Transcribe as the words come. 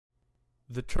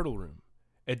The Turtle Room: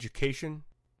 Education,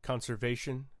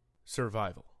 Conservation,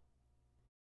 Survival.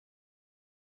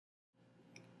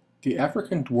 The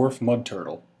African Dwarf Mud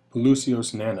Turtle,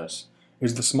 Pelusios nanus,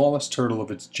 is the smallest turtle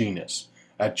of its genus,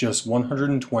 at just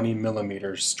 120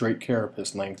 millimeters straight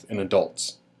carapace length in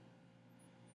adults.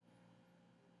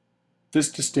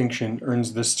 This distinction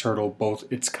earns this turtle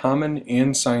both its common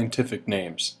and scientific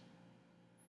names.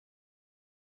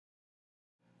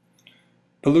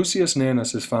 Pelusios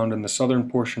nanus is found in the southern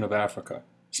portion of Africa,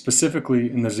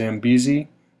 specifically in the Zambezi,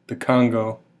 the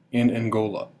Congo, and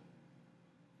Angola.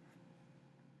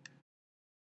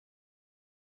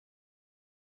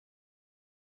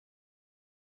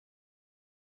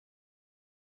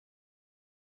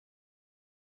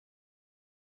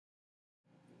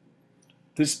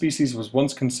 This species was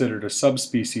once considered a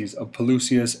subspecies of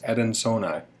Pelusios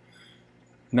adansonii,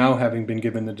 now having been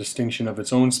given the distinction of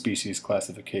its own species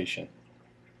classification.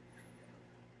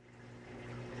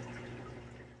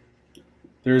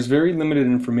 There is very limited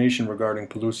information regarding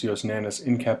Pelusios nanus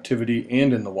in captivity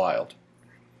and in the wild.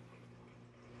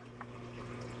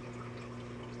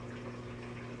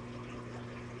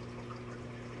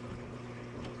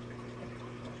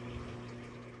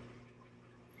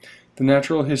 The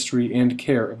natural history and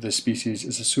care of this species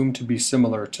is assumed to be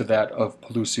similar to that of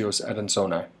Pelusios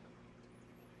adansonii.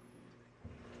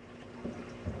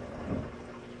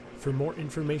 For more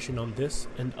information on this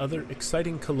and other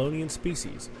exciting Colonian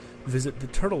species, visit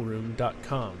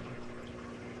theTurtleRoom.com.